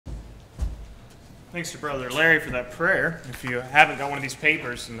Thanks to Brother Larry for that prayer. If you haven't got one of these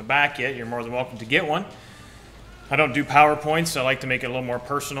papers in the back yet, you're more than welcome to get one. I don't do PowerPoints. I like to make it a little more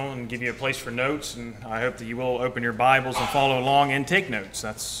personal and give you a place for notes, and I hope that you will open your Bibles and follow along and take notes.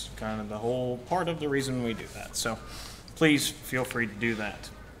 That's kind of the whole part of the reason we do that. So please feel free to do that.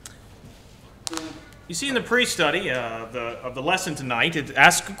 You see in the pre-study of the lesson tonight, it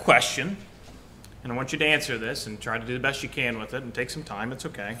asks a question. And I want you to answer this and try to do the best you can with it and take some time. It's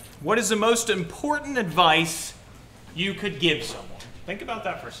okay. What is the most important advice you could give someone? Think about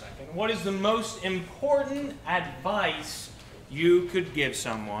that for a second. What is the most important advice you could give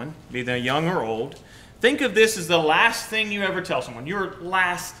someone, be they young or old? Think of this as the last thing you ever tell someone, your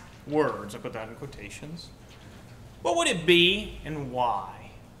last words. I'll put that in quotations. What would it be and why?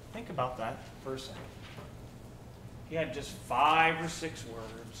 Think about that for a second. If you had just 5 or 6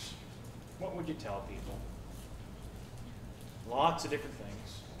 words, what would you tell people? Lots of different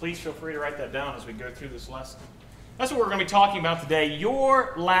things. Please feel free to write that down as we go through this lesson. That's what we're going to be talking about today.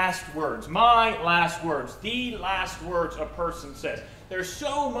 Your last words. My last words. The last words a person says. There's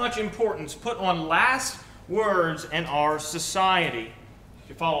so much importance put on last words in our society. If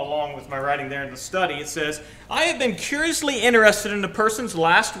you follow along with my writing there in the study, it says, I have been curiously interested in a person's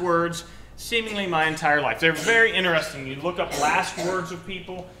last words seemingly my entire life. They're very interesting. You look up last words of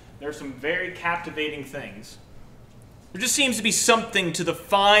people. There's some very captivating things. There just seems to be something to the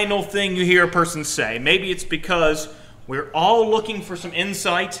final thing you hear a person say. Maybe it's because we're all looking for some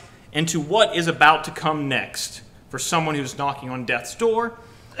insight into what is about to come next for someone who's knocking on death's door.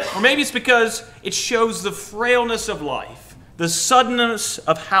 Or maybe it's because it shows the frailness of life, the suddenness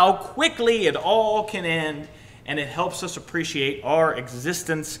of how quickly it all can end, and it helps us appreciate our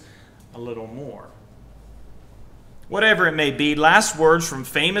existence a little more. Whatever it may be, last words from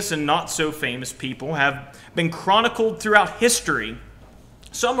famous and not so famous people have been chronicled throughout history.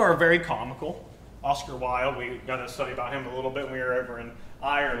 Some are very comical. Oscar Wilde, we got to study about him a little bit. We were over in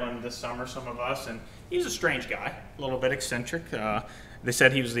Ireland this summer, some of us, and he's a strange guy, a little bit eccentric. They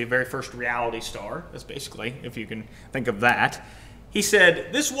said he was the very first reality star. That's basically, if you can think of that. He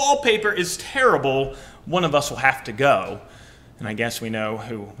said, this wallpaper is terrible. One of us will have to go. And I guess we know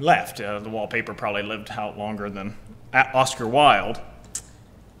who left. The wallpaper probably lived out longer than Oscar Wilde.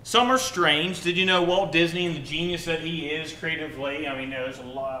 Some are strange. Did you know Walt Disney and the genius that he is creatively? I mean, there's a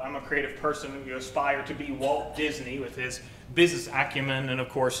lot. I'm a creative person who aspire to be Walt Disney with his business acumen, and of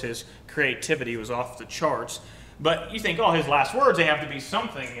course his creativity was off the charts. But you think, oh, his last words, they have to be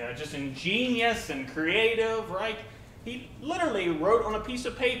something just ingenious and creative, right? He literally wrote on a piece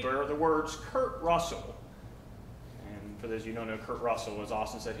of paper the words Kurt Russell. For those of you who don't know, Kurt Russell, was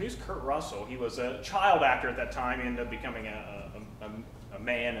Austin said, who's Kurt Russell? He was a child actor at that time. He ended up becoming a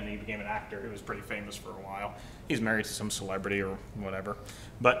man, and he became an actor who was pretty famous for a while. He's married to some celebrity or whatever.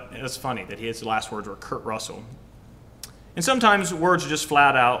 But it's funny that his last words were Kurt Russell. And sometimes words are just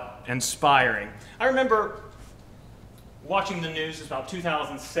flat out inspiring. I remember watching the news. It's about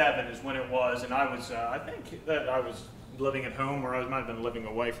 2007 is when it was, and I was, I think that I was living at home, or I might have been living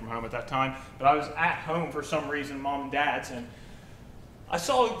away from home at that time, but I was at home for some reason, Mom and Dad's, and I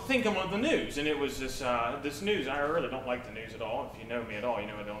saw a thing come on the news, and it was this news. I really don't like the news at all. If you know me at all, you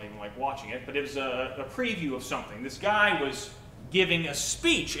know I don't even like watching it, but it was a preview of something. This guy was giving a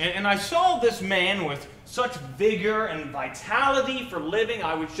speech, and I saw this man with such vigor and vitality for living.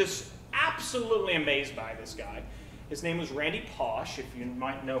 I was just absolutely amazed by this guy. His name was Randy Pausch, if you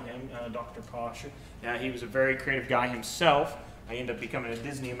might know him, Dr. Pausch. He was a very creative guy himself. I ended up becoming a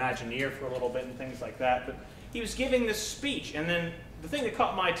Disney Imagineer for a little bit and things like that. But he was giving this speech, and then the thing that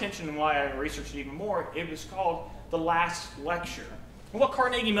caught my attention and why I researched it even more, it was called The Last Lecture. And what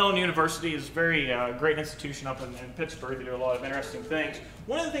Carnegie Mellon University is a very great institution up in Pittsburgh. They do a lot of interesting things.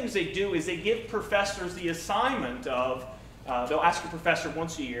 One of the things they do is they give professors the assignment of, they'll ask a professor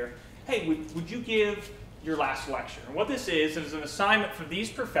once a year, hey, would you give your last lecture? And what this is an assignment for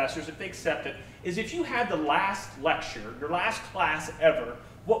these professors, if they accept it, is if you had the last lecture, your last class ever,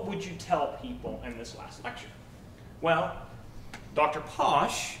 what would you tell people in this last lecture? Well, Dr.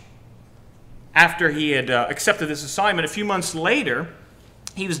 Pausch, after he had accepted this assignment, a few months later,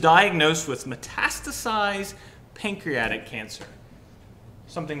 he was diagnosed with metastasized pancreatic cancer.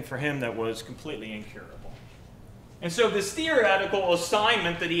 Something for him that was completely incurable. And so this theoretical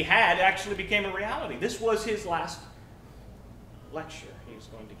assignment that he had actually became a reality. This was his last lecture he was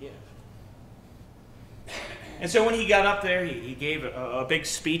going to give. And so when he got up there, he gave a big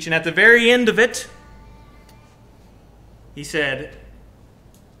speech, and at the very end of it, he said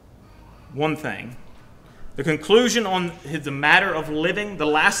one thing. The conclusion on the matter of living, the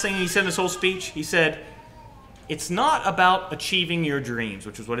last thing he said in his whole speech, he said, it's not about achieving your dreams,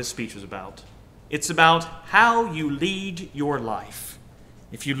 which is what his speech was about. It's about how you lead your life.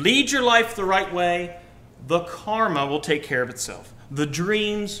 If you lead your life the right way, the karma will take care of itself. The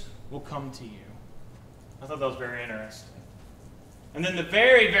dreams will come to you. I thought that was very interesting. And then the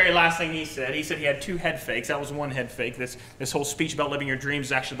very, very last thing he said he had 2 head fakes. That was one head fake. This whole speech about living your dreams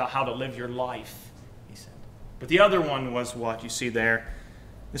is actually about how to live your life, he said. But the other one was what you see there.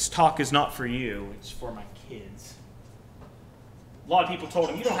 This talk is not for you, it's for my kids. A lot of people told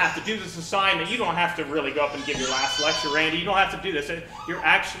him, you don't have to do this assignment. You don't have to really go up and give your last lecture, Randy. You don't have to do this. You're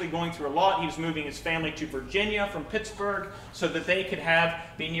actually going through a lot. He was moving his family to Virginia from Pittsburgh so that they could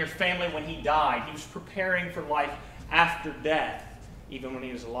be near family when he died. He was preparing for life after death, even when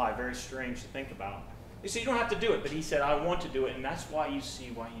he was alive. Very strange to think about. You see, you don't have to do it, but he said, I want to do it, and that's why you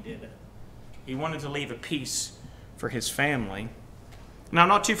see why he did it. He wanted to leave a piece for his family. Now, I'm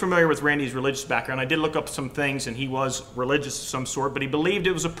not too familiar with Randy's religious background. I did look up some things, and he was religious of some sort, but he believed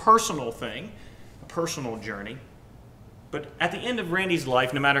it was a personal thing, a personal journey. But at the end of Randy's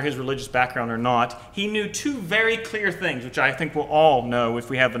life, no matter his religious background or not, he knew 2 very clear things, which I think we'll all know if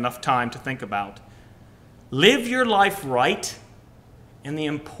we have enough time to think about. Live your life right, and the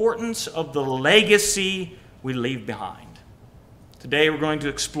importance of the legacy we leave behind. Today, we're going to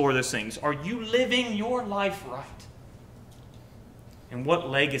explore those things. Are you living your life right? And what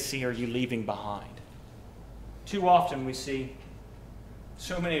legacy are you leaving behind? Too often we see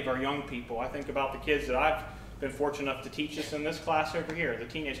so many of our young people. I think about the kids that I've been fortunate enough to teach us in this class over here, the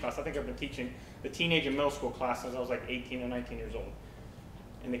teenage class. I think I've been teaching the teenage and middle school class since I was like 18 and 19 years old.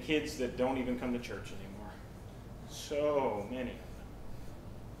 And the kids that don't even come to church anymore. So many of them.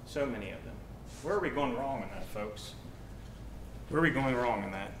 So many of them. Where are we going wrong in that, folks? Where are we going wrong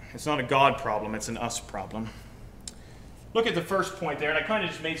in that? It's not a God problem, it's an us problem. Look at the first point there, and I kind of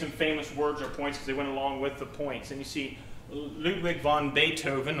just made some famous words or points because they went along with the points. And you see Ludwig von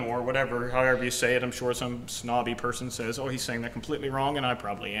Beethoven, or whatever, however you say it. I'm sure some snobby person says, oh, he's saying that completely wrong, and I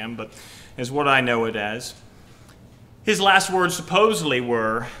probably am, but is what I know it as. His last words supposedly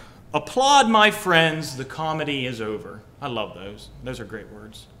were, applaud my friends, the comedy is over. I love those. Those are great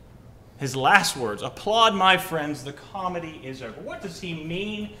words. His last words, applaud my friends, the comedy is over. What does he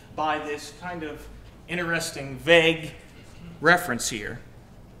mean by this kind of interesting, vague reference here?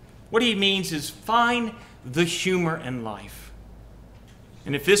 What he means is find the humor in life.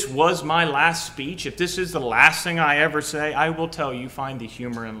 And if this was my last speech, if this is the last thing I ever say, I will tell you, find the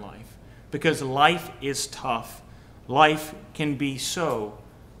humor in life. Because life is tough. Life can be so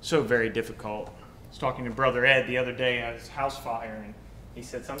very difficult. I was talking to Brother Ed the other day at his house fire, and he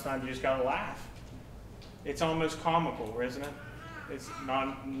said sometimes you just got to laugh. It's almost comical, isn't it? It's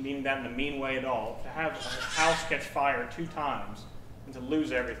not meaning that in a mean way at all. To have a house catch fire 2 times and to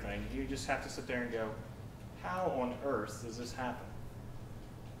lose everything, you just have to sit there and go, how on earth does this happen?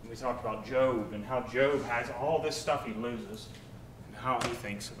 And we talked about Job and how Job has all this stuff he loses and how he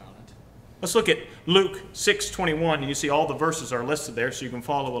thinks about it. Let's look at Luke 6:21, and you see all the verses are listed there so you can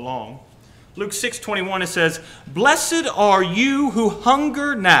follow along. Luke 6:21, it says, blessed are you who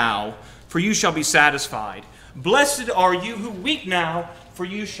hunger now, for you shall be satisfied. Blessed are you who weep now, for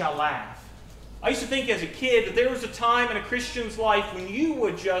you shall laugh. I used to think as a kid that there was a time in a Christian's life when you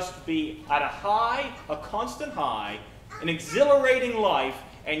would just be at a high, a constant high, an exhilarating life,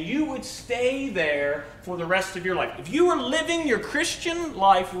 and you would stay there for the rest of your life. If you were living your Christian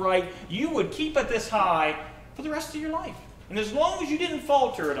life right, you would keep at this high for the rest of your life. And as long as you didn't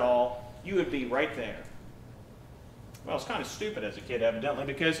falter at all, you would be right there. Well, it's kind of stupid as a kid, evidently,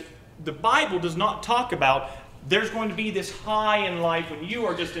 because the Bible does not talk about there's going to be this high in life when you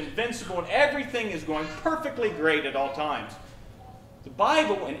are just invincible and everything is going perfectly great at all times. The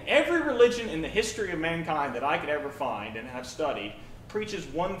Bible and every religion in the history of mankind that I could ever find and have studied preaches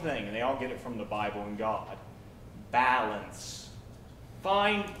one thing, and they all get it from the Bible and God. Balance.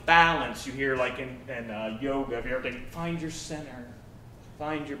 Find balance. You hear like in yoga, if you ever think, find your center.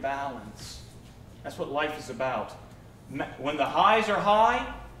 Find your balance. That's what life is about. When the highs are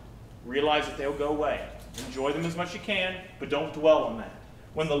high, realize that they'll go away. Enjoy them as much as you can, but don't dwell on that.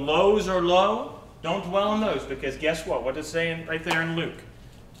 When the lows are low, don't dwell on those, because guess what? What does it say right there in Luke?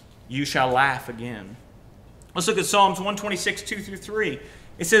 You shall laugh again. Let's look at Psalms 126, 2-3.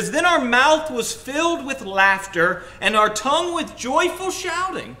 It says, then our mouth was filled with laughter, and our tongue with joyful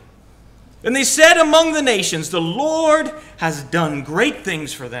shouting. And they said among the nations, the Lord has done great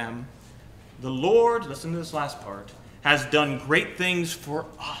things for them. The Lord, listen to this last part, has done great things for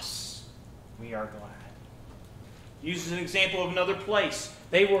us. We are glad. Uses an example of another place.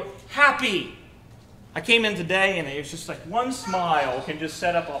 They were happy. I came in today and it was just like one smile can just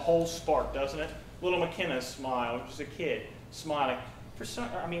set up a whole spark, doesn't it? Little McKenna's smile, just a kid smiling.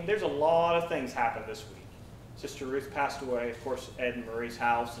 there's a lot of things happened this week. Sister Ruth passed away, of course, Ed and Marie's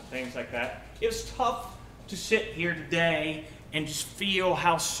house and things like that. It was tough to sit here today and just feel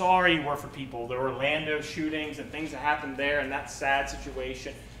how sorry you were for people. The Orlando shootings and things that happened there and that sad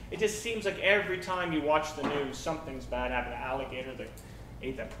situation. It just seems like every time you watch the news, something's bad happened. An alligator that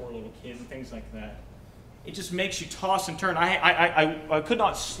ate that poor little kid and things like that. It just makes you toss and turn. I could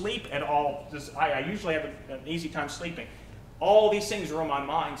not sleep at all. I usually have an easy time sleeping. All these things are on my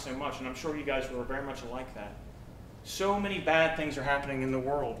mind so much, and I'm sure you guys were very much like that. So many bad things are happening in the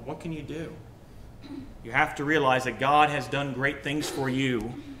world. What can you do? You have to realize that God has done great things for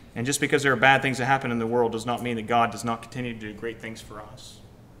you, and just because there are bad things that happen in the world does not mean that God does not continue to do great things for us.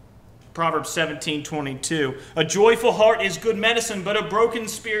 Proverbs 17:22, a joyful heart is good medicine, but a broken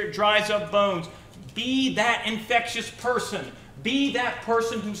spirit dries up bones. Be that infectious person. Be that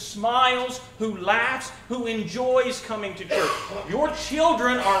person who smiles, who laughs, who enjoys coming to church. Your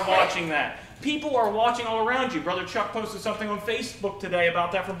children are watching that. People are watching all around you. Brother Chuck posted something on Facebook today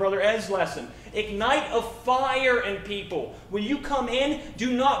about that from Brother Ed's lesson. Ignite a fire in people. When you come in,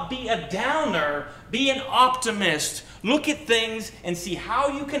 do not be a downer. Be an optimist. Look at things and see how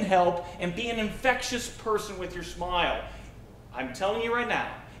you can help and be an infectious person with your smile. I'm telling you right now,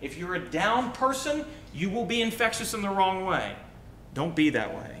 if you're a down person, you will be infectious in the wrong way. Don't be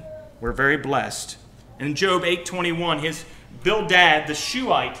that way. We're very blessed. In Job 8:21, his Bildad, the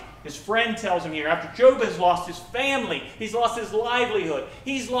Shuhite, his friend tells him here, after Job has lost his family, he's lost his livelihood,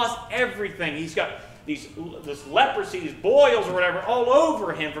 he's lost everything. He's got this leprosy, these boils or whatever, all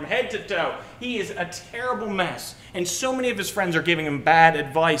over him from head to toe. He is a terrible mess. And so many of his friends are giving him bad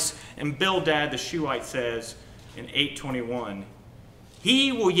advice. And Bildad, the Shuhite, says in 8:21,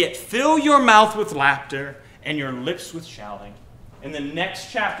 he will yet fill your mouth with laughter and your lips with shouting. In the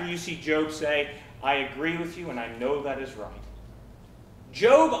next chapter, you see Job say, I agree with you and I know that is right.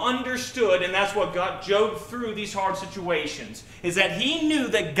 Job understood, and that's what got Job through these hard situations, is that he knew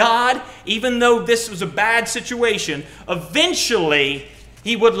that God, even though this was a bad situation, eventually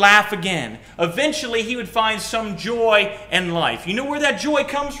he would laugh again. Eventually he would find some joy in life. You know where that joy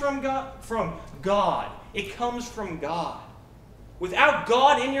comes from, God? From God. It comes from God. Without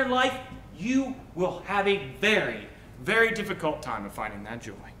God in your life, you will have a very, very difficult time of finding that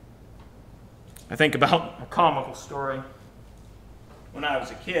joy. I think about a comical story. When I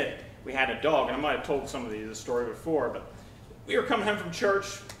was a kid, we had a dog, and I might have told some of this story before, but we were coming home from church.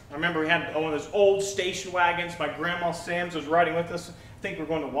 I remember we had one of those old station wagons. My grandma Sam's was riding with us. I think we were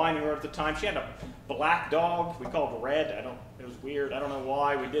going to Winding Road at the time. She had a black dog. We called it Red. It was weird. I don't know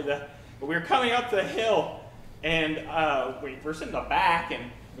why we did that. But we were coming up the hill, and we were sitting in the back, and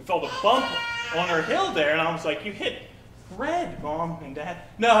we felt a bump on our hill there, and I was like, you hit Red, Mom and Dad.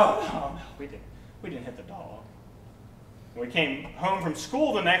 No, we didn't hit the dog. We came home from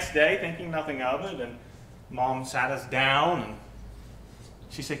school the next day thinking nothing of it, and Mom sat us down, and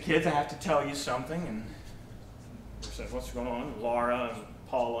she said, kids, I have to tell you something. And we said, what's going on? Laura and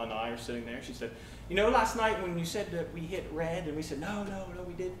Paula and I are sitting there. She said, you know, last night when you said that we hit Red, and we said, no,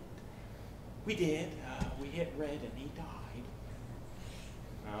 we didn't. We did. We hit Red, and he died.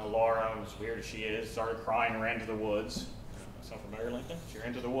 Laura, as weird as she is, started crying and ran to the woods. Sound familiar, Lincoln? She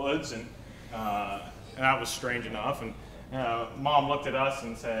ran to the woods, and that was strange enough. And Mom looked at us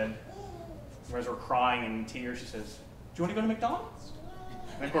and said, as we're crying and in tears, she says, do you want to go to McDonald's?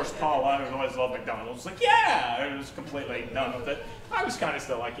 And of course, Paula, who always loved McDonald's, was like, yeah! It was completely done with it. I was kind of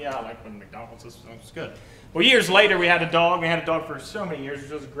still like, yeah, I like when McDonald's is good. Well, years later, we had a dog. We had a dog for so many years.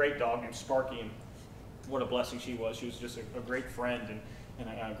 She was a great dog named Sparky, and what a blessing she was. She was just a great friend and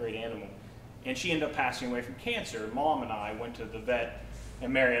a great animal. And she ended up passing away from cancer. Mom and I went to the vet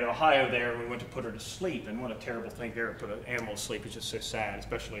in Marietta, Ohio there, and we went to put her to sleep. And what a terrible thing there to put an animal to sleep. It's just so sad,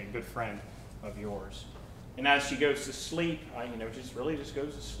 especially a good friend of yours. And as she goes to sleep, just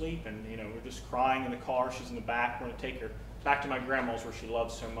goes to sleep, and we're just crying in the car. She's in the back. We're going to take her back to my grandma's where she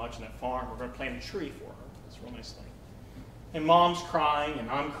loves so much in that farm. We're going to plant a tree for her. It's a real nice thing. And Mom's crying, and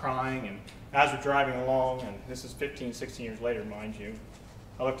I'm crying, and as we're driving along, and this is 15, 16 years later, mind you,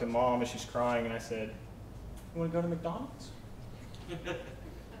 I looked at Mom as she's crying, and I said, you want to go to McDonald's?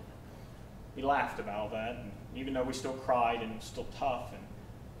 We laughed about that, and even though we still cried and it was still tough, and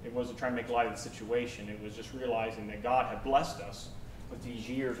it wasn't trying to make light of the situation, it was just realizing that God had blessed us with these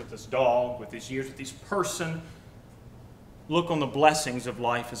years with this dog, with these years with this person. Look on the blessings of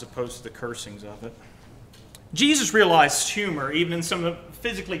life as opposed to the cursings of it. Jesus realized humor even in some of the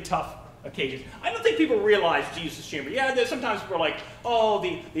physically tough occasions. I don't think people realize Jesus' humor. Yeah, sometimes people are like, oh,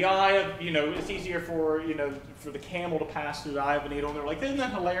 the eye of, it's easier for the camel to pass through the eye of a needle. And they're like, isn't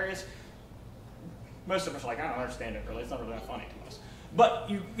that hilarious? Most of us are like, I don't understand it really. It's not really that funny to us.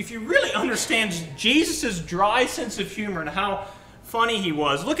 But if you really understand Jesus' dry sense of humor and how funny he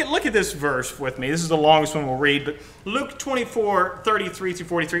was, look at this verse with me. This is the longest one we'll read, but Luke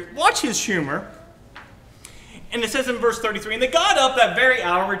 24:33-43. Watch his humor. And it says in verse 33, "And they got up that very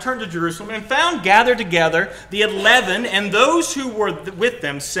hour and returned to Jerusalem and found gathered together the 11 and those who were with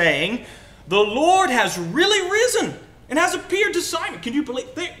them, saying, 'The Lord has really risen and has appeared to Simon.'" Can you believe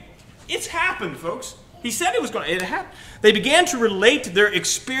it? It's happened, folks. He said it was going to. It happened. They began to relate their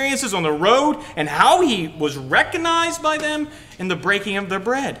experiences on the road and how he was recognized by them in the breaking of their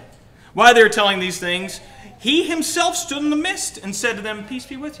bread. While they were telling these things, he himself stood in the midst and said to them, "Peace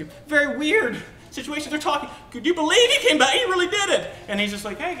be with you." Very weird situation. They're talking. Could you believe he came back? He really did it. And he's just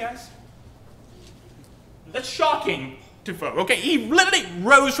like, "Hey, guys." That's shocking to folks. Okay, he literally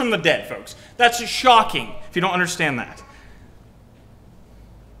rose from the dead, folks. That's shocking if you don't understand that.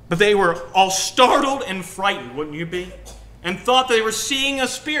 But they were all startled and frightened, wouldn't you be? And thought they were seeing a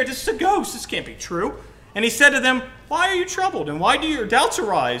spirit. This is a ghost. This can't be true. And he said to them, "Why are you troubled? And why do your doubts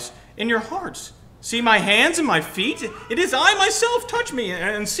arise in your hearts? See my hands and my feet? It is I myself. Touch me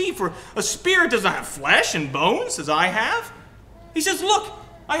and see, for a spirit does not have flesh and bones as I have." He says, "Look,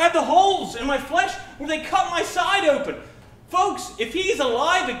 I have the holes in my flesh where they cut my side open." Folks, if he's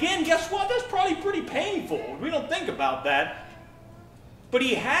alive again, guess what? That's probably pretty painful. We don't think about that. But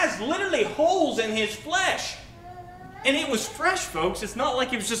he has literally holes in his flesh. And it was fresh, folks. It's not like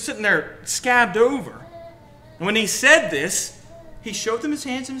he was just sitting there scabbed over. And when he said this, he showed them his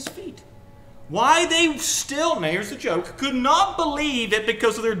hands and his feet. Why they still, now here's the joke, could not believe it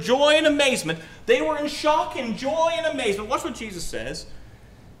because of their joy and amazement. They were in shock and joy and amazement. Watch what Jesus says.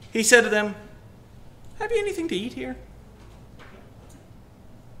 He said to them, "Have you anything to eat here?"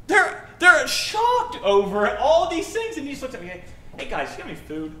 They're shocked over all these things. And he just looked at me, "Hey guys, you got any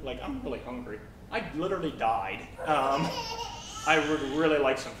food? Like, I'm really hungry. I literally died. I would really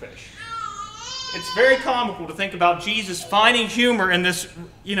like some fish." It's very comical to think about Jesus finding humor in this,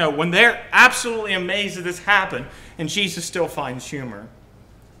 when they're absolutely amazed that this happened, and Jesus still finds humor.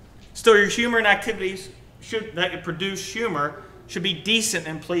 Still, your humor and activities that produce humor should be decent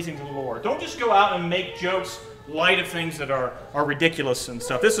and pleasing to the Lord. Don't just go out and make jokes light of things that are ridiculous and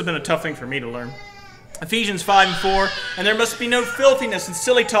stuff. This has been a tough thing for me to learn. Ephesians 5:4, "And there must be no filthiness and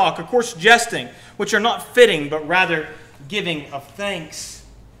silly talk, or coarse jesting, which are not fitting, but rather giving of thanks."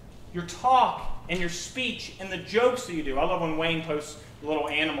 Your talk and your speech and the jokes that you do. I love when Wayne posts little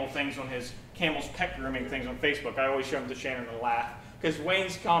animal things on his camel's pet grooming things on Facebook. I always show them to Shannon and laugh, because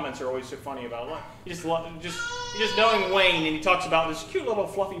Wayne's comments are always so funny about it. You just knowing Wayne, and he talks about this cute little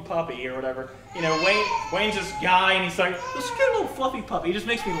fluffy puppy or whatever. Wayne's this guy, and he's like, "This cute little fluffy puppy." He just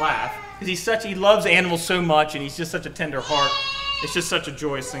makes me laugh because he loves animals so much, and he's just such a tender heart. It's just such a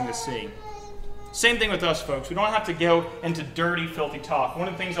joyous thing to see. Same thing with us, folks. We don't have to go into dirty, filthy talk. One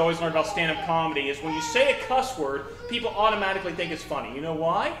of the things I always learned about stand-up comedy is when you say a cuss word, people automatically think it's funny. You know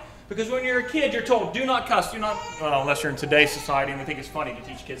why? Because when you're a kid, you're told, do not cuss, unless you're in today's society and they think it's funny to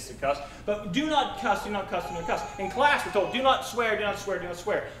teach kids to cuss, but do not cuss, do not cuss, do not cuss. In class, we're told, do not swear, do not swear, do not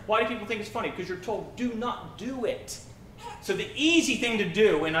swear. Why do people think it's funny? Because you're told, do not do it. So the easy thing to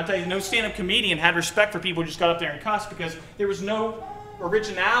do, and I'll tell you, no stand-up comedian had respect for people who just got up there and cussed because there was no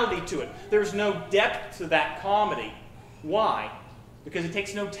originality to it. There was no depth to that comedy. Why? Because it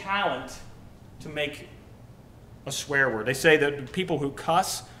takes no talent to make a swear word. They say that people who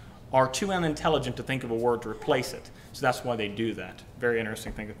cuss are too unintelligent to think of a word to replace it. So that's why they do that. Very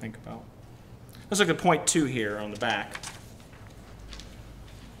interesting thing to think about. Let's look at point 2 here on the back.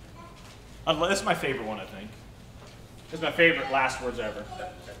 This is my favorite one, I think. This is my favorite last words ever.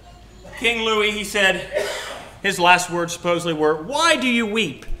 King Louis, he said, his last words supposedly were, "Why do you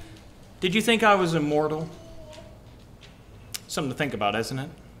weep? Did you think I was immortal?" Something to think about, isn't it?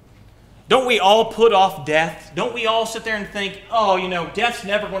 Don't we all put off death? Don't we all sit there and think, oh, death's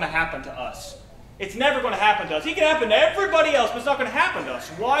never going to happen to us. It's never going to happen to us. It can happen to everybody else, but it's not going to happen to us.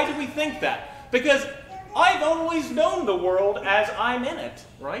 Why do we think that? Because I've always known the world as I'm in it,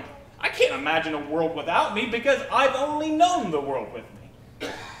 right? I can't imagine a world without me because I've only known the world with me.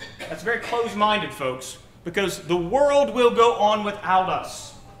 That's very closed-minded, folks, because the world will go on without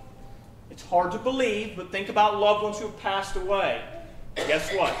us. It's hard to believe, but think about loved ones who have passed away.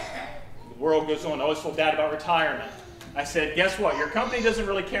 Guess what? The world goes on. I always told Dad about retirement. I said, guess what? Your company doesn't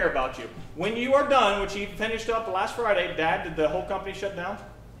really care about you. When you are done, which he finished up last Friday, Dad, did the whole company shut down?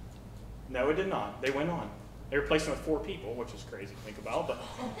 No, it did not. They went on. They replaced them with 4 people, which is crazy to think about, but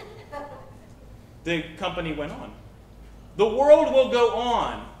the company went on. The world will go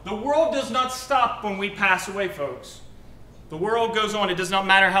on. The world does not stop when we pass away, folks. The world goes on. It does not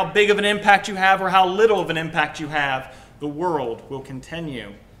matter how big of an impact you have or how little of an impact you have. the world will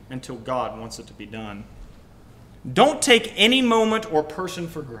continue until God wants it to be done. Don't take any moment or person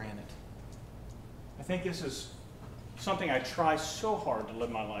for granted. I think this is something I try so hard to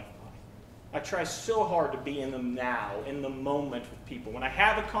live my life by. I try so hard to be in the now, in the moment with people. When I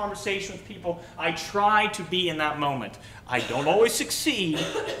have a conversation with people, I try to be in that moment. I don't always succeed,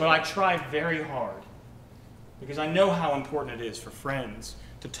 but I try very hard. Because I know how important it is for friends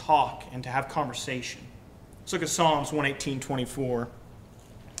to talk and to have conversation. Let's look at Psalms 118:24.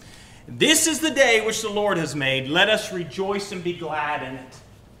 This is the day which the Lord has made. Let us rejoice and be glad in it.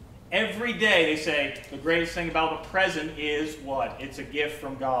 Every day they say the greatest thing about the present is what? It's a gift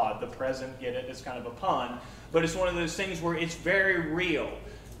from God. The present, get it? It's kind of a pun. But it's one of those things where it's very real.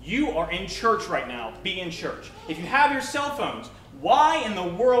 You are in church right now. Be in church. If you have your cell phones, why in the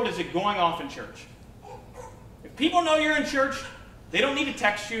world is it going off in church? If people know you're in church, they don't need to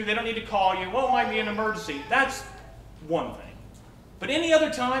text you. They don't need to call you. Well, it might be an emergency. That's one thing. But any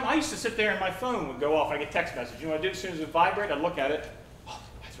other time, I used to sit there and my phone would go off. I get a text message. You know what I do? As soon as it vibrated, I'd look at it. Oh,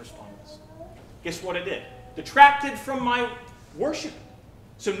 I have to respond to this. Guess what it did? Detracted from my worship.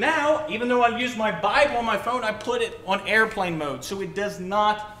 So now, even though I use my Bible on my phone, I put it on airplane mode so it does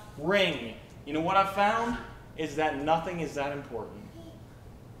not ring. You know what I found? Is that nothing is that important.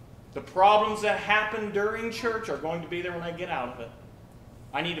 The problems that happen during church are going to be there when I get out of it.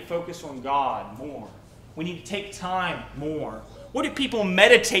 I need to focus on God more. We need to take time more. What do people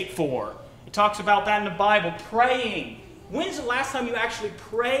meditate for? It talks about that in the Bible. Praying. When's the last time you actually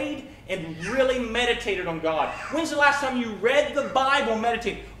prayed and really meditated on God? When's the last time you read the Bible,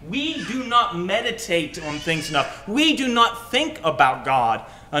 meditated? We do not meditate on things enough. We do not think about God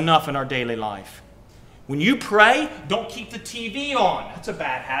enough in our daily life. When you pray, don't keep the TV on. That's a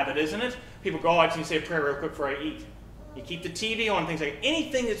bad habit, isn't it? People go, oh, I just need to say a prayer real quick before I eat. You keep the TV on, things like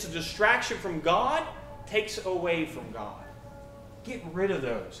anything that's a distraction from God takes away from God. Get rid of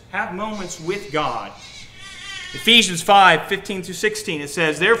those. Have moments with God. Ephesians 5:15-16, it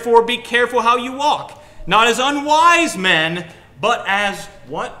says, therefore be careful how you walk, not as unwise men, but as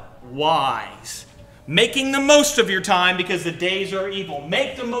what? Wise. Making the most of your time because the days are evil.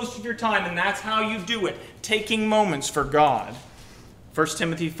 Make the most of your time, and that's how you do it. Taking moments for God. 1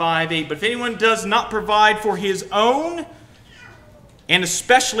 Timothy 5:8, but if anyone does not provide for his own, and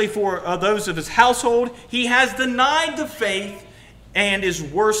especially for those of his household, he has denied the faith and is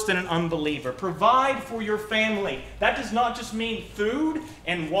worse than an unbeliever. Provide for your family. That does not just mean food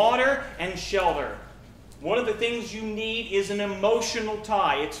and water and shelter. One of the things you need is an emotional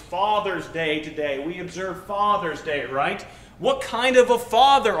tie. It's Father's Day today. We observe Father's Day, right? What kind of a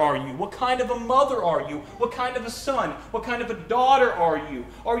father are you? What kind of a mother are you? What kind of a son? What kind of a daughter are you?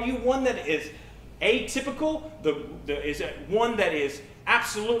 Are you one that is atypical? Is it one that is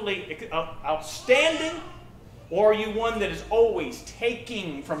absolutely outstanding? Or are you one that is always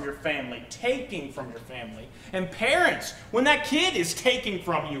taking from your family, taking from your family? And parents, when that kid is taking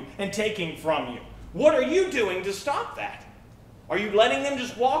from you and taking from you, what are you doing to stop that? Are you letting them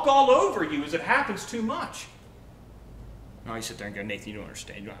just walk all over you as it happens too much? No, you sit there and go, Nathan, you don't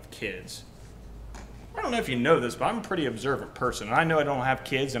understand. You don't have kids. I don't know if you know this, but I'm a pretty observant person. And I know I don't have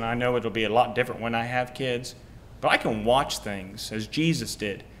kids, and I know it'll be a lot different when I have kids. But I can watch things as Jesus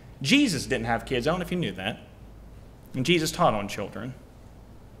did. Jesus didn't have kids. I don't know if you knew that. And Jesus taught on children.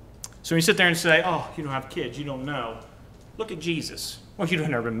 So when you sit there and say, oh, you don't have kids, you don't know. Look at Jesus. Well, you've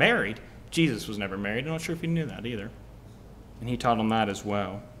never been married. Jesus was never married. I'm not sure if you knew that either. And he taught on that as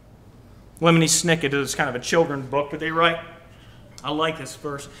well. Lemony Snicket is kind of a children's book, but they write, I like this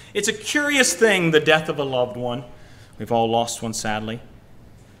verse. It's a curious thing, the death of a loved one. We've all lost one, sadly.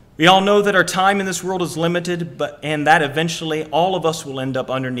 We all know that our time in this world is limited, and that eventually all of us will end up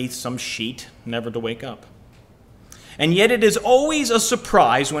underneath some sheet, never to wake up. And yet it is always a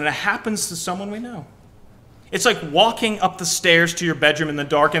surprise when it happens to someone we know. It's like walking up the stairs to your bedroom in the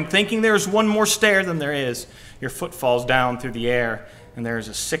dark and thinking there's one more stair than there is. Your foot falls down through the air, and there is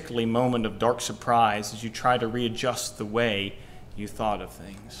a sickly moment of dark surprise as you try to readjust the way you thought of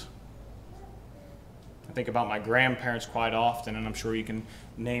things. I think about my grandparents quite often, and I'm sure you can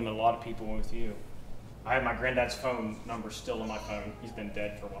name a lot of people with you. I have my granddad's phone number still on my phone. He's been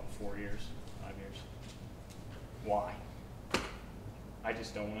dead for, 4 years, 5 years. Why? I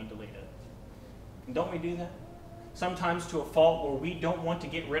just don't want to delete it. And don't we do that? Sometimes to a fault where we don't want to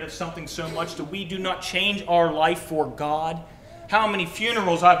get rid of something so much that we do not change our life for God. How many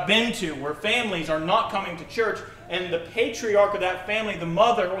funerals I've been to where families are not coming to church and the patriarch of that family, the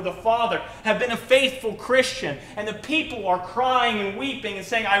mother or the father, have been a faithful Christian, and the people are crying and weeping and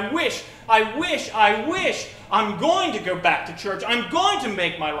saying, I wish, I'm going to go back to church. I'm going to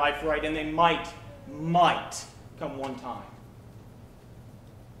make my life right. And they might come one time.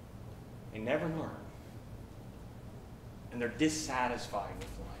 They never learn. And they're dissatisfied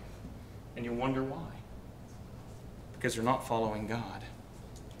with life. And you wonder why. Because they're not following God.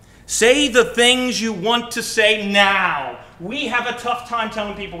 Say the things you want to say now. We have a tough time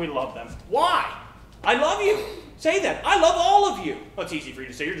telling people we love them. Why? I love you. Say that. I love all of you. Well, it's easy for you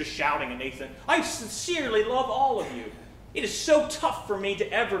to say. You're just shouting at Nathan. I sincerely love all of you. It is so tough for me to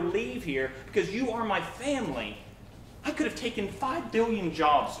ever leave here because you are my family. I could have taken 5 billion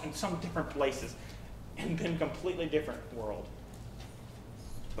jobs in some different places and been a completely different world.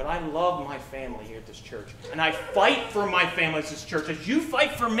 But I love my family here at this church. And I fight for my family at this church as you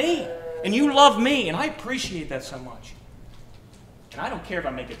fight for me. And you love me. And I appreciate that so much. And I don't care if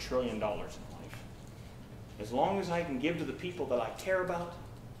I make $1 trillion in life. As long as I can give to the people that I care about,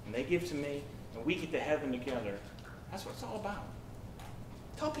 and they give to me, and we get to heaven together, that's what it's all about.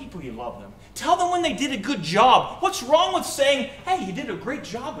 Tell people you love them. Tell them when they did a good job. What's wrong with saying, hey, you did a great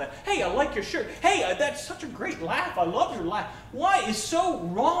job. Hey, I like your shirt. Hey, that's such a great laugh. I love your laugh. Why is so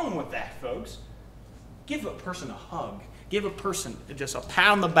wrong with that, folks? Give a person a hug. Give a person just a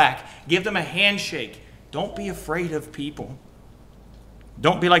pat on the back. Give them a handshake. Don't be afraid of people.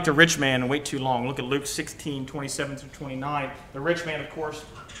 Don't be like the rich man and wait too long. Look at Luke 16, 27 through 29. The rich man, of course,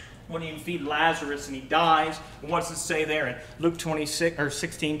 wouldn't even feed Lazarus, and he dies. And what does it say there in Luke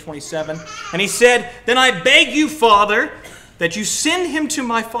 16, 27? And he said, then I beg you, Father, that you send him to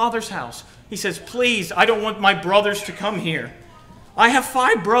my father's house. He says, please, I don't want my brothers to come here. I have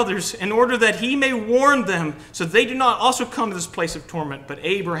 5 brothers, in order that he may warn them, so they do not also come to this place of torment. But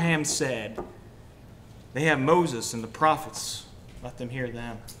Abraham said, they have Moses and the prophets. Let them hear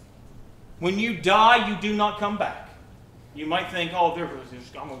them. When you die, you do not come back. You might think, oh,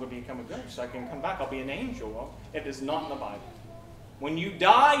 I'm going to become a ghost. I can come back. I'll be an angel. Well, it is not in the Bible. When you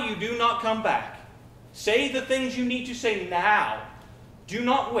die, you do not come back. Say the things you need to say now. Do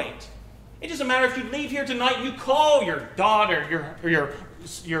not wait. It doesn't matter if you leave here tonight, you call your daughter,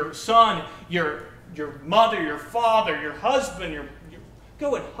 your son, your mother, your father, your husband,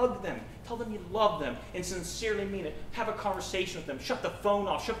 go and hug them. Tell them you love them and sincerely mean it. Have a conversation with them. Shut the phone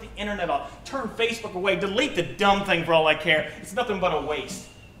off. Shut the internet off. Turn Facebook away. Delete the dumb thing for all I care. It's nothing but a waste.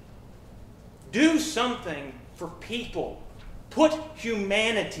 Do something for people. Put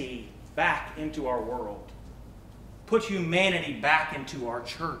humanity back into our world. Put humanity back into our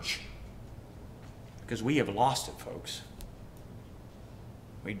church. Because we have lost it, folks.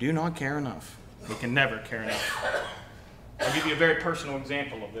 We do not care enough. We can never care enough. I'll give you a very personal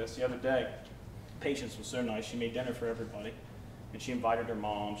example of this. The other day, Patience was so nice. She made dinner for everybody. And she invited her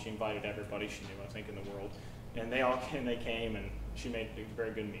mom. She invited everybody she knew, I think, in the world. And they came, and she made a very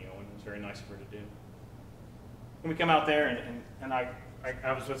good meal, and it was very nice of her to do. And we come out there, and I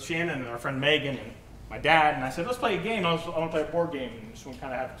was with Shannon and our friend Megan and my dad, and I said, let's play a game. I want to play a board game, and just want to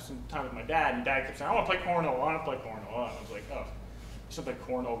kind of have some time with my dad. And Dad kept saying, I want to play cornhole. I want to play cornhole. And I was like, oh, you should play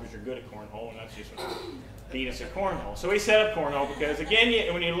cornhole because you're good at cornhole, and that's just what beat us at cornhole. So we set up cornhole because,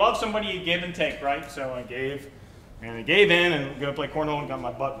 again, when you love somebody, you give and take, right? So I gave, and I gave in, and going to play cornhole and got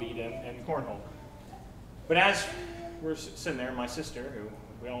my butt beat in cornhole. But as we're sitting there, my sister, who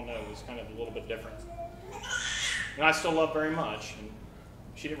we all know is kind of a little bit different, and I still love very much, and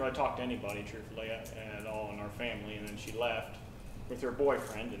she didn't really talk to anybody, truthfully, at all in our family, and then she left with her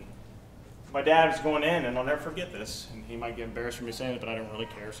boyfriend, and my dad was going in, and I'll never forget this, and he might get embarrassed for me saying it, but I don't really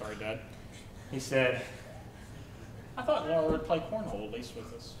care. Sorry, Dad. He said, I thought Laura would play cornhole at least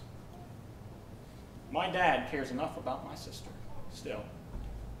with us. My dad cares enough about my sister, still.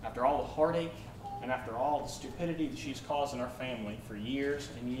 After all the heartache and after all the stupidity that she's caused in our family for years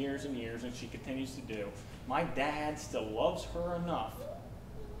and years and years, and she continues to do, my dad still loves her enough.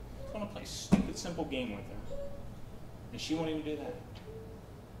 I want to play a stupid, simple game with her. And she won't even do that.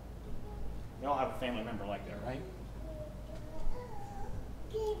 We all have a family member like that, right?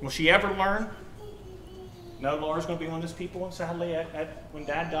 Will she ever learn? No, Laura's going to be one of those people, sadly, when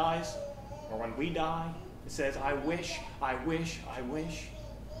Dad dies, or when we die, it says, I wish, I wish, I wish,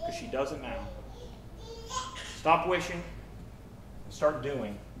 because she does it now. Stop wishing and start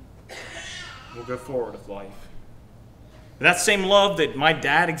doing. We'll go forward with life. That same love that my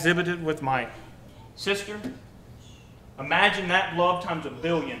dad exhibited with my sister, imagine that love times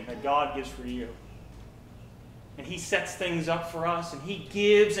 1,000,000,000 that God gives for you. And he sets things up for us, and he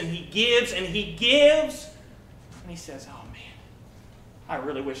gives, and he gives, and he gives. And he says, oh man, I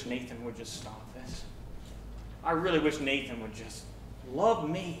really wish Nathan would just stop this. I really wish Nathan would just love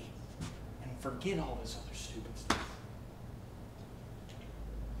me and forget all this other stupid stuff.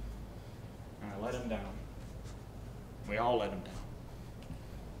 And I let him down. We all let him down.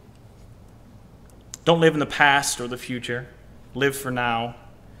 Don't live in the past or the future. Live for now.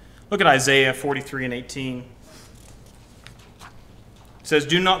 Look at Isaiah 43 and 18. It says,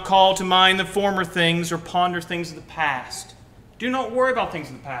 do not call to mind the former things or ponder things of the past. Do not worry about things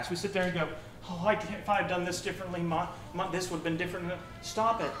in the past. We sit there and go, oh, if I had done this differently, this would have been different.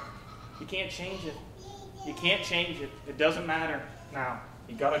 Stop it. You can't change it. You can't change it. It doesn't matter now.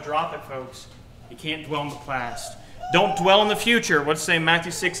 You got to drop it, folks. You can't dwell in the past. Don't dwell in the future. What's it say in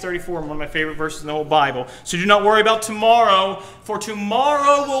Matthew 6:34, one of my favorite verses in the whole Bible. So do not worry about tomorrow, for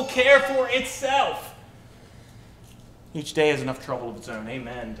tomorrow will care for itself. Each day has enough trouble of its own.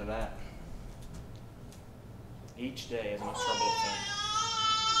 Amen to that. Each day has enough trouble of its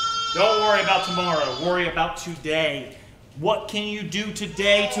own. Don't worry about tomorrow. Worry about today. What can you do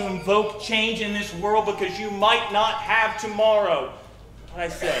today to invoke change in this world, because you might not have tomorrow? What I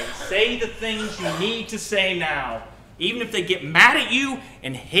say the things you need to say now. Even if they get mad at you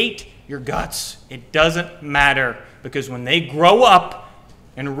and hate your guts, it doesn't matter, because when they grow up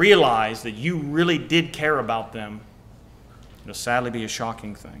and realize that you really did care about them, it'll sadly be a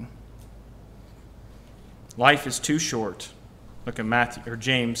shocking thing. Life is too short. Look at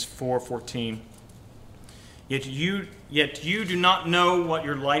James 4:14. Yet you do not know what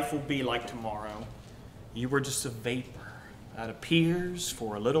your life will be like tomorrow. You were just a vapor that appears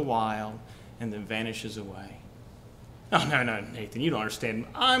for a little while and then vanishes away. Oh, no, Nathan, you don't understand.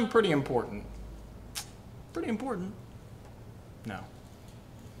 I'm pretty important. Pretty important. No.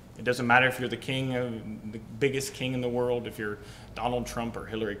 It doesn't matter if you're the the biggest king in the world, if you're Donald Trump or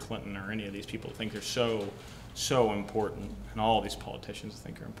Hillary Clinton or any of these people who think they're so important, and all these politicians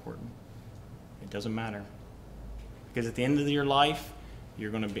think are important. It doesn't matter. Because at the end of your life,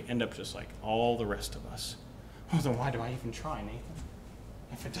 you're going to end up just like all the rest of us. Well, then why do I even try, Nathan?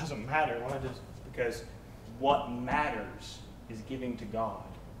 If it doesn't matter, because what matters is giving to God,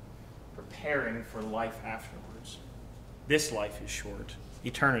 preparing for life afterwards. This life is short.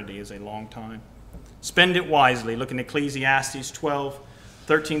 Eternity is a long time. Spend it wisely. Look in Ecclesiastes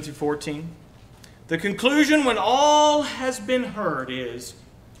 12:13 through 14. The conclusion when all has been heard is,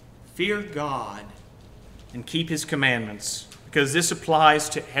 fear God and keep his commandments, because this applies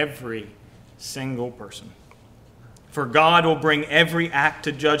to every single person. For God will bring every act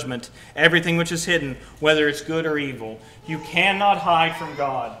to judgment, everything which is hidden, whether it's good or evil. You cannot hide from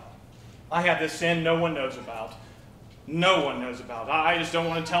God. I have this sin no one knows about. No one knows about. I just don't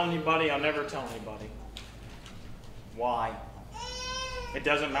want to tell anybody. I'll never tell anybody. Why? It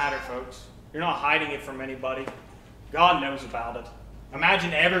doesn't matter, folks. You're not hiding it from anybody. God knows about it.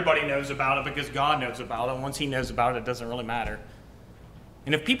 Imagine everybody knows about it because God knows about it. Once he knows about it, it doesn't really matter.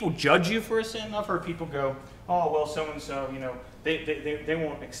 And if people judge you for a sin, I've heard people go, oh, well, so-and-so, they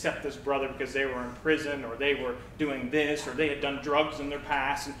won't accept this brother because they were in prison, or they were doing this, or they had done drugs in their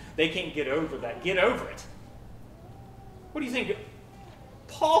past, and they can't get over that. Get over it. What do you think?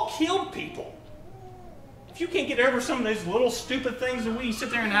 Paul killed people. If you can't get over some of those little stupid things that we sit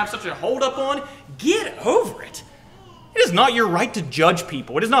there and have such a hold up on, get over it. It is not your right to judge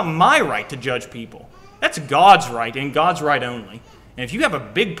people. It is not my right to judge people. That's God's right, and God's right only. And if you have a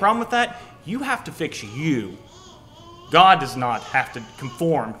big problem with that, you have to fix you. God does not have to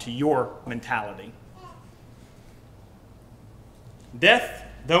conform to your mentality. Death,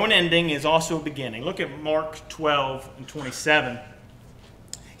 though an ending, is also a beginning. Look at Mark 12:27.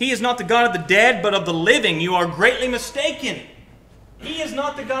 He is not the God of the dead, but of the living. You are greatly mistaken. He is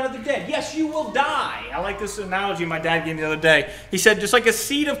not the God of the dead. Yes, you will die. I like this analogy my dad gave me the other day. He said, just like a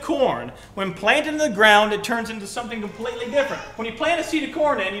seed of corn, when planted in the ground, it turns into something completely different. When you plant a seed of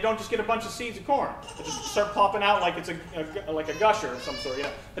corn in, you don't just get a bunch of seeds of corn. They just start popping out like it's like a gusher of some sort.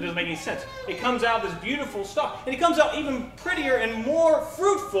 That doesn't make any sense. It comes out this beautiful stuff. And it comes out even prettier and more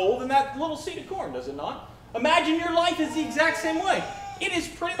fruitful than that little seed of corn, does it not? Imagine your life is the exact same way. It is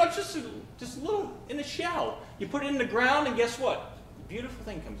pretty much just a little in a shell. You put it in the ground, and guess what? Beautiful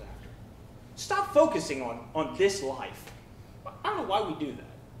thing comes after. Stop focusing on this life. I don't know why we do that.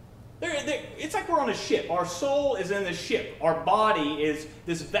 It's like we're on a ship. Our soul is in the ship. Our body is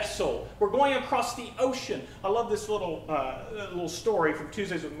this vessel. We're going across the ocean. I love this little story from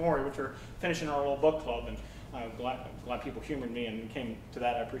Tuesdays with Maury, which we're finishing our little book club, and I'm glad people humored me and came to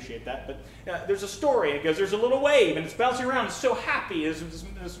that. I appreciate that. But there's a story. It goes, there's a little wave, and it's bouncing around. It's so happy.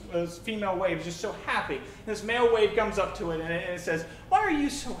 This female wave is just so happy. And this male wave comes up to it, and it says, why are you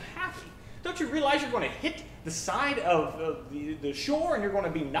so happy? Don't you realize you're going to hit the side of the shore, and you're going to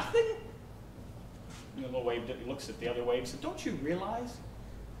be nothing? And the little wave looks at the other wave and says, don't you realize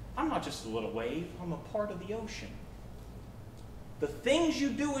I'm not just a little wave. I'm a part of the ocean. The things you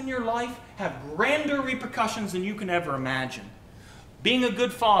do in your life have grander repercussions than you can ever imagine. Being a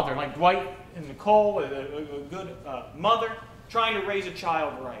good father, like Dwight and Nicole, a good mother, trying to raise a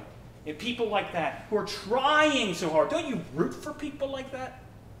child right. And people like that who are trying so hard. Don't you root for people like that?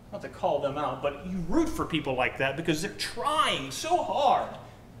 Not to call them out, but you root for people like that because they're trying so hard.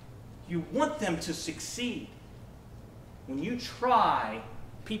 You want them to succeed. When you try,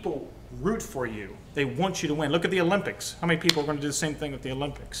 people root for you. They want you to win. Look at the Olympics. How many people are going to do the same thing with the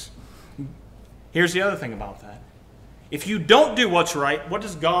Olympics? Here's the other thing about that. If you don't do what's right, what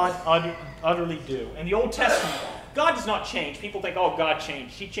does God utterly do? In the Old Testament, God does not change. People think, oh, God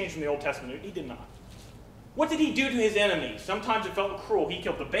changed. He changed from the Old Testament. He did not. What did he do to his enemies? Sometimes it felt cruel. He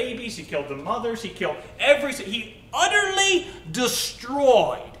killed the babies. He killed the mothers. He killed everything. He utterly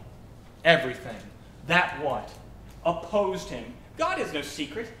destroyed everything that what? Opposed him. God is no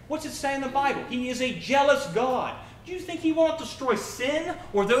secret. What's it say in the Bible? He is a jealous God. Do you think he won't destroy sin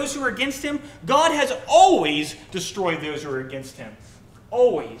or those who are against him? God has always destroyed those who are against him.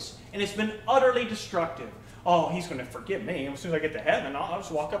 Always. And it's been utterly destructive. Oh, he's going to forgive me. As soon as I get to heaven, I'll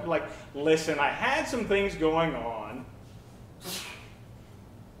just walk up and like, listen, I had some things going on.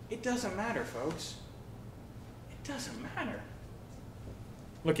 It doesn't matter, folks. It doesn't matter.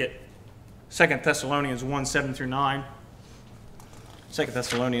 Look at 2 Thessalonians 1, 7 through 9. 2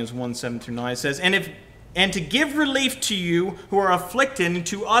 Thessalonians 1, 7 through 9 says, And to give relief to you who are afflicted, and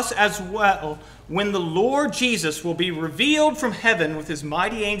to us as well, when the Lord Jesus will be revealed from heaven with his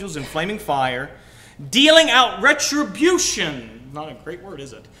mighty angels in flaming fire, dealing out retribution, not a great word,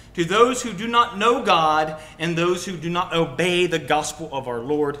 is it, to those who do not know God and those who do not obey the gospel of our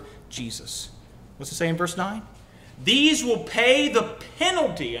Lord Jesus. What's it say in verse 9? These will pay the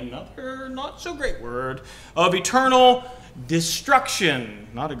penalty, another not so great word, of eternal destruction,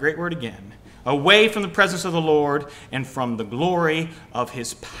 not a great word again, away from the presence of the Lord and from the glory of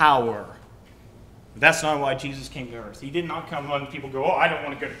his power. That's not why Jesus came to earth. He did not come when people go, oh, I don't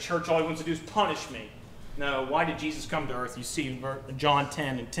want to go to church. All he wants to do is punish me. No, why did Jesus come to earth? You see in John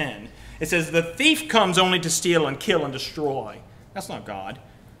 10 and 10. It says, the thief comes only to steal and kill and destroy. That's not God.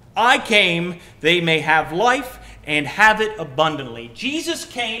 I came, they may have life and have it abundantly. Jesus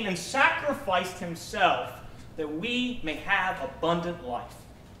came and sacrificed himself that we may have abundant life.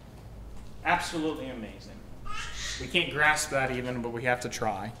 Absolutely amazing. We can't grasp that even, but we have to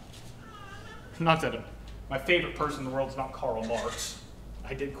try. Not that my favorite person in the world is not Karl Marx.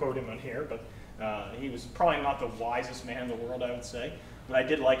 I did quote him on here, but he was probably not the wisest man in the world, I would say. But I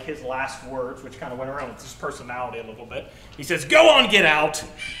did like his last words, which kind of went around with his personality a little bit. He says, go on, get out.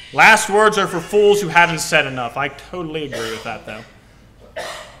 Last words are for fools who haven't said enough. I totally agree with that, though.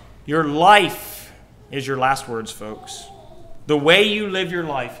 Your life is your last words, folks. The way you live your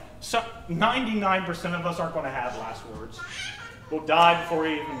life. So 99% of us aren't going to have last words. We'll die before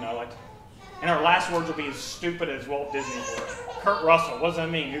we even know it. And our last words will be as stupid as Walt Disney was. Kurt Russell, what does that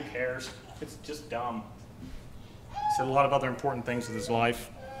mean? Who cares? It's just dumb. He said a lot of other important things with his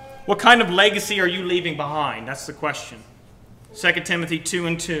life. What kind of legacy are you leaving behind? That's the question. 2 Timothy 2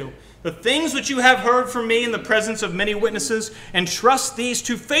 and 2. The things which you have heard from me in the presence of many witnesses, entrust these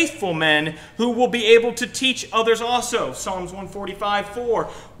to faithful men who will be able to teach others also. Psalms 145:4.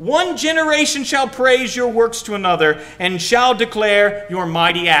 One generation shall praise your works to another and shall declare your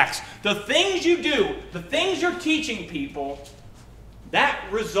mighty acts. The things you do, the things you're teaching people, that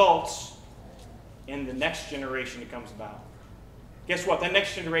results in the next generation that comes about. Guess what? That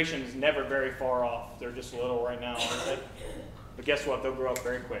next generation is never very far off. They're just little right now, aren't they? But guess what? They'll grow up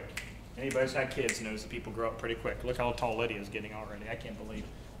very quick. Anybody who's had kids knows that people grow up pretty quick. Look how tall Lydia is getting already. I can't believe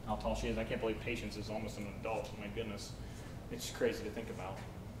how tall she is. I can't believe Patience is almost an adult. My goodness. It's crazy to think about.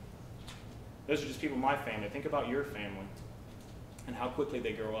 Those are just people in my family. Think about your family and how quickly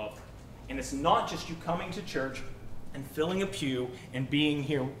they grow up. And it's not just you coming to church and filling a pew and being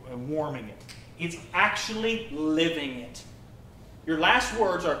here and warming it. It's actually living it. Your last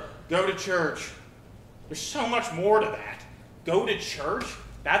words are, go to church. There's so much more to that. Go to church?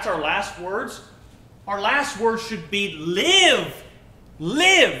 That's our last words? Our last words should be live.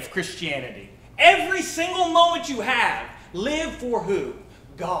 Live Christianity. Every single moment you have, live for who?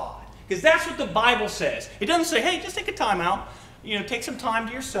 God. Because that's what the Bible says. It doesn't say, hey, just take a time out. You know, take some time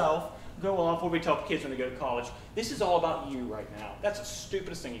to yourself. Go off. What we tell kids when they go to college. This is all about you right now. That's the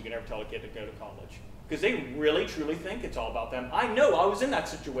stupidest thing you can ever tell a kid to go to college. Because they really, truly think it's all about them. I know. I was in that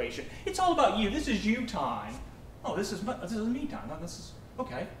situation. It's all about you. This is you time. Oh, this is me time. No, this is,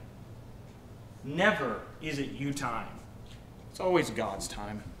 okay. Never is it you time. It's always God's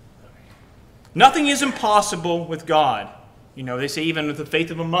time. Nothing is impossible with God. You know, they say even with the faith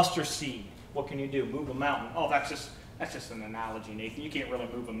of a mustard seed, what can you do? Move a mountain. Oh, that's just an analogy, Nathan. You can't really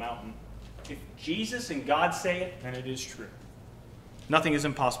move a mountain. If Jesus and God say it, then it is true. Nothing is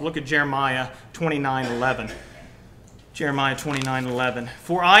impossible. Look at Jeremiah 29:11. Jeremiah 29:11.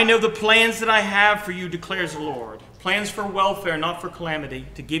 For I know the plans that I have for you, declares the Lord. Plans for welfare, not for calamity,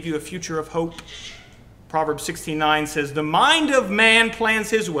 to give you a future of hope. Proverbs 16:9 says, the mind of man plans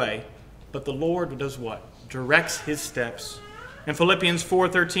his way, but the Lord does what? Directs his steps. In Philippians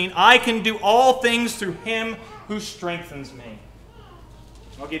 4:13, I can do all things through him who strengthens me.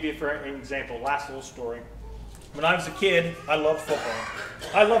 I'll give you for an example, last little story. When I was a kid, I loved football.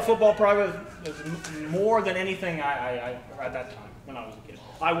 I loved football probably more than anything I at that time when I was a kid.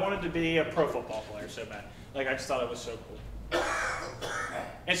 I wanted to be a pro football player so bad. Like, I just thought it was so cool.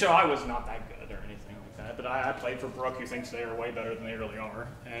 And so I was not that good or anything like that, but I played for Brooke, who thinks they are way better than they really are.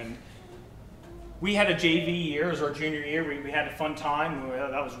 And we had a JV year. It was our junior year. We had a fun time.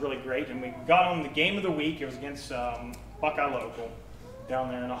 That was really great. And we got on the game of the week. It was against Buckeye Local down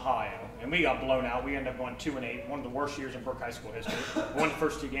there in Ohio. And we got blown out. We ended up going 2-8, one of the worst years in Brooke High School history. Won the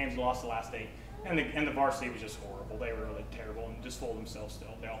first 2 games and lost the last 8. And the varsity was just horrible. They were really terrible and just full of themselves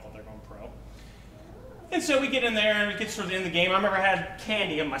still. They all thought they were going pro. And so we get in there and we get sort of in the game. I remember I had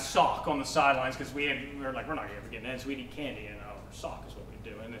candy in my sock on the sidelines because we were like, we're not ever getting in, so we'd eat candy in our sock is what we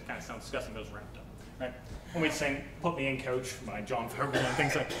do. And it kind of sounds disgusting, but it was wrapped up. Right? And we'd sing Put Me In Coach by John Fogerty and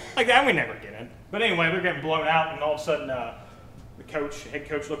things like that. We never get in. But anyway, we were getting blown out, and all of a sudden the head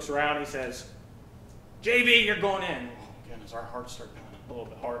coach looks around and he says, JV, you're going in. Oh, goodness, our hearts start pounding a little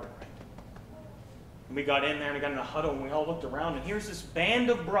bit harder, right? And we got in there and we got in a huddle and we all looked around, and here's this band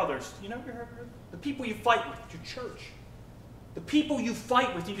of brothers. You know, the people you fight with at your church. The people you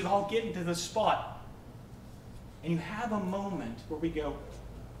fight with, you all get into this spot. And you have a moment where we go,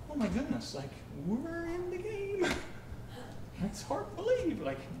 oh my goodness, like, we're in the game. It's hard to believe.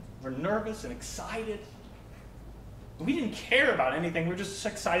 Like, we're nervous and excited. We didn't care about anything. We were just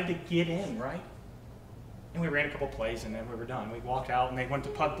excited to get in, right? And we ran a couple plays, and then we were done. We walked out, and they went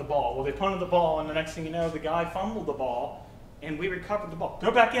to punt the ball. Well, they punted the ball, and the next thing you know, the guy fumbled the ball, and we recovered the ball. Go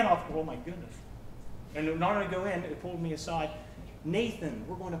back in. Oh, my goodness. And in order to go in, it pulled me aside. Nathan,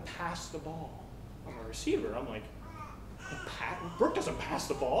 we're going to pass the ball. I'm a receiver. I'm like, Brooke doesn't pass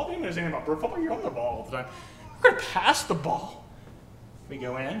the ball. I didn't know anything about Brooke football. You're on the ball all the time. We're going to pass the ball. We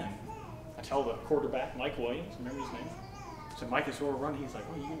go in, and I tell the quarterback, Mike Williams, remember his name? I said, Mike, is going to run. He's like,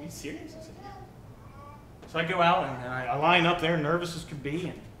 well, you serious? I said, yeah. So I go out, and I line up there, nervous as could be,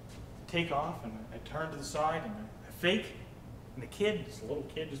 and take off, and I turn to the side, and I fake, and the kid, this little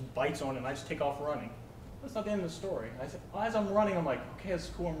kid, just bites on it, and I just take off running. That's not the end of the story. I said, as I'm running, I'm like, okay, that's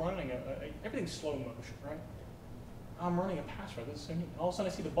cool, I'm running. Everything's slow motion, right? I'm running a pass right. This is so neat. All of a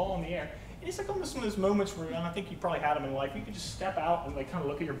sudden, I see the ball in the air. And it's like almost one of those moments where, and I think you probably had them in life, you could just step out and like kind of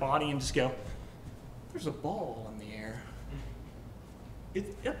look at your body and just go, there's a ball in the air.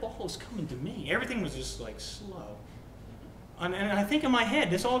 That ball is coming to me. Everything was just like slow. And I think in my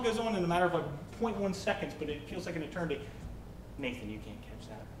head, this all goes on in a matter of like 0.1 seconds, but it feels like an eternity. Nathan, you can't catch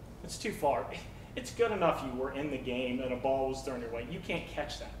that. It's too far. It's good enough you were in the game and a ball was thrown your way. You can't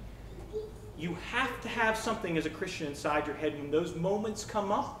catch that. You have to have something as a Christian inside your head when those moments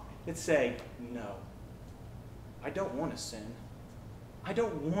come up that say, no, I don't want to sin. I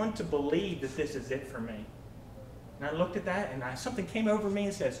don't want to believe that this is it for me. And I looked at that and something came over me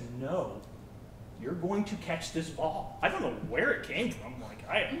and says, no, you're going to catch this ball. I don't know where it came from. Like,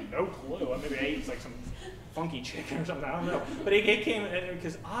 I have no clue. Maybe I ate like some funky chicken or something. I don't know. But it came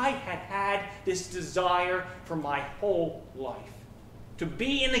because I had this desire for my whole life. To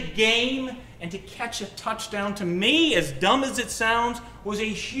be in a game and to catch a touchdown, to me, as dumb as it sounds, was a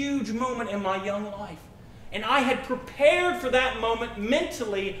huge moment in my young life. And I had prepared for that moment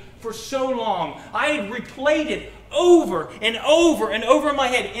mentally for so long. I had replayed it over and over and over in my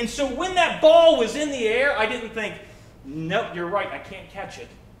head. And so when that ball was in the air, I didn't think, nope, you're right, I can't catch it.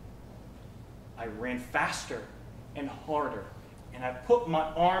 I ran faster and harder. And I put my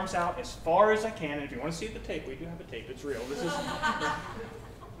arms out as far as I can. And if you want to see the tape, we do have a tape. It's real. This is.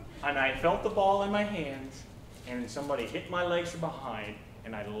 And I felt the ball in my hands, and somebody hit my legs from behind,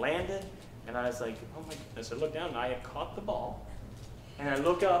 and I landed, and I was like, oh my goodness. I looked down, and I had caught the ball. And I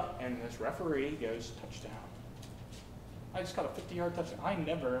look up, and this referee goes, touchdown. I just got a 50-yard touchdown. I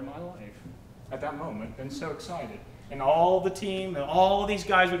never in my life, at that moment, been so excited. And all the team, and all of these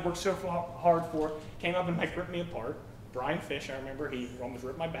guys we'd worked so hard for, came up and ripped me apart. Brian Fish, I remember, he almost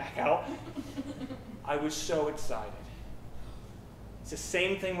ripped my back out. I was so excited. It's the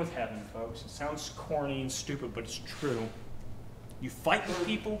same thing with heaven, folks. It sounds corny and stupid, but it's true. You fight with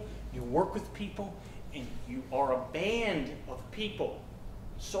people, you work with people, and you are a band of people,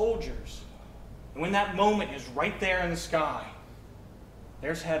 soldiers. And when that moment is right there in the sky,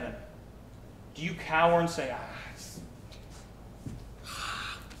 there's heaven. Do you cower and say,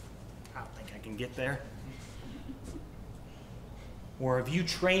 can get there? Or have you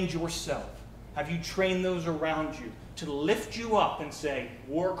trained yourself? Have you trained those around you to lift you up and say,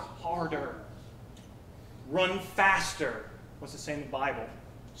 work harder, run faster? What's it say in the Bible?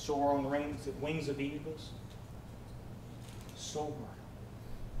 Soar on the wings of eagles. Soar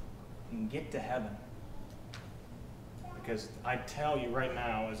and get to heaven. Because I tell you right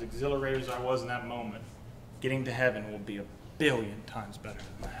now, as exhilarated as I was in that moment, getting to heaven will be a billion times better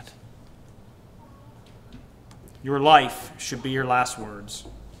than that. Your life should be your last words.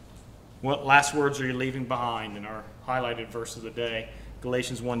 What last words are you leaving behind? In our highlighted verse of the day,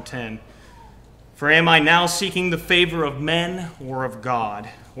 Galatians 1:10. For am I now seeking the favor of men or of God?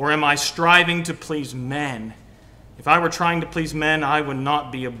 Or am I striving to please men? If I were trying to please men, I would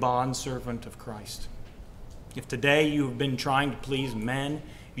not be a bondservant of Christ. If today you have been trying to please men,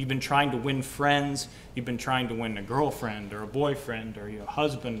 you've been trying to win friends, you've been trying to win a girlfriend or a boyfriend or a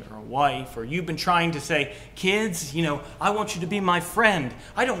husband or a wife, or you've been trying to say, kids, I want you to be my friend.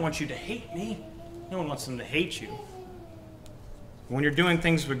 I don't want you to hate me. No one wants them to hate you. When you're doing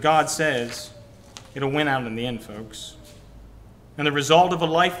things what God says, it'll win out in the end, folks. And the result of a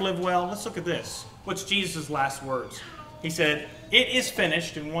life lived well, let's look at this. What's Jesus' last words? He said, it is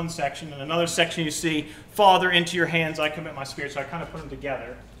finished in one section. In another section you see, Father, into your hands I commit my spirit. So I kind of put them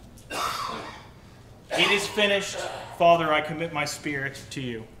together. It is finished. Father, I commit my spirit to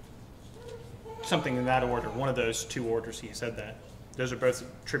you. Something in that order. One of those two orders he said that. Those are both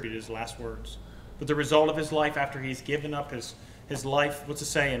attributed as last words. But the result of his life after he's given up his life, what's it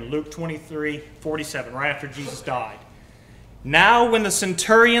say in Luke 23:47, right after Jesus died? Now when the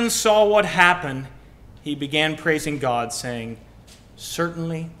centurion saw what happened, he began praising God, saying,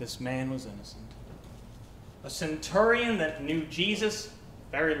 certainly this man was innocent. A centurion that knew Jesus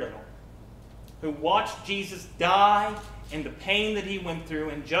very little, who watched Jesus die and the pain that he went through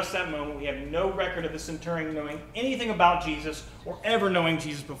in just that moment. We have no record of the centurion knowing anything about Jesus or ever knowing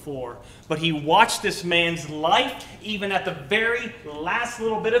Jesus before. But he watched this man's life, even at the very last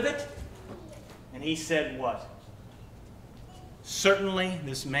little bit of it, and he said what? Certainly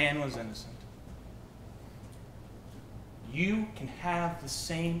this man was innocent. You can have the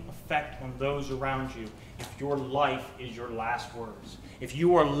same effect on those around you if your life is your last words. If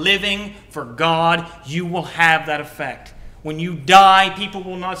you are living for God, you will have that effect. When you die, people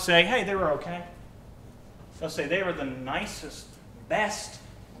will not say, hey, they were okay. They'll say, they were the nicest, best,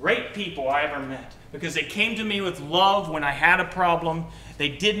 great people I ever met. Because they came to me with love when I had a problem. They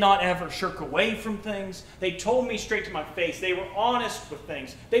did not ever shirk away from things. They told me straight to my face. They were honest with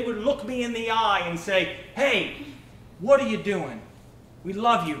things. They would look me in the eye and say, hey, what are you doing? We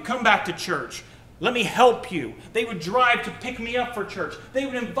love you. Come back to church. Let me help you. They would drive to pick me up for church. They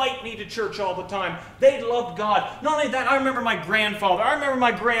would invite me to church all the time. They loved God. Not only that, I remember my grandfather. I remember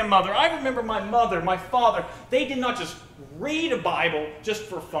my grandmother. I remember my mother, my father. They did not just read a Bible just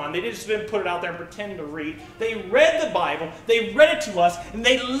for fun. They just didn't put it out there and pretend to read. They read the Bible. They read it to us, and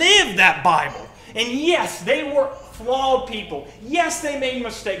they lived that Bible. And yes, they were flawed people. Yes, they made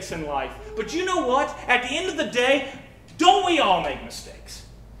mistakes in life. But you know what? At the end of the day, don't we all make mistakes?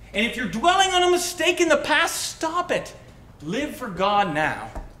 And if you're dwelling on a mistake in the past, stop it. Live for God now.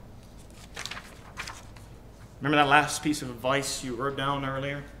 Remember that last piece of advice you wrote down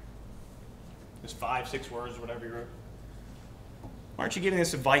earlier? There's 5, 6 words, whatever you wrote. Why aren't you getting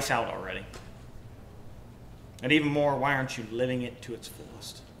this advice out already? And even more, why aren't you living it to its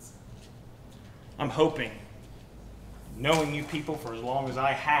fullest? I'm hoping, knowing you people for as long as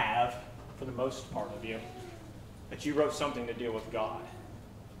I have, for the most part of you, that you wrote something to deal with God.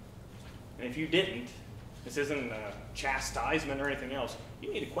 And if you didn't, this isn't a chastisement or anything else.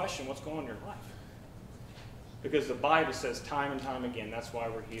 You need to question what's going on in your life. Because the Bible says time and time again, that's why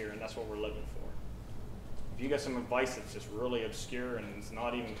we're here and that's what we're living for. If you got some advice that's just really obscure and it's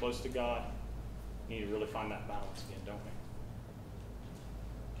not even close to God, you need to really find that balance again, don't we?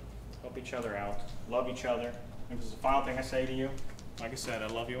 Help each other out. Love each other. And this is the final thing I say to you. Like I said, I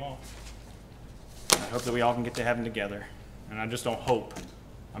love you all. I hope that we all can get to heaven together. And I just don't hope.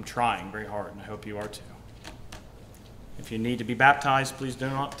 I'm trying very hard, and I hope you are too. If you need to be baptized, please do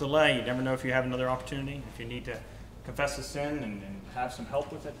not delay. You never know if you have another opportunity. If you need to confess a sin and have some help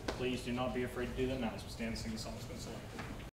with it, please do not be afraid to do that now as we stand and sing the song that's been selected.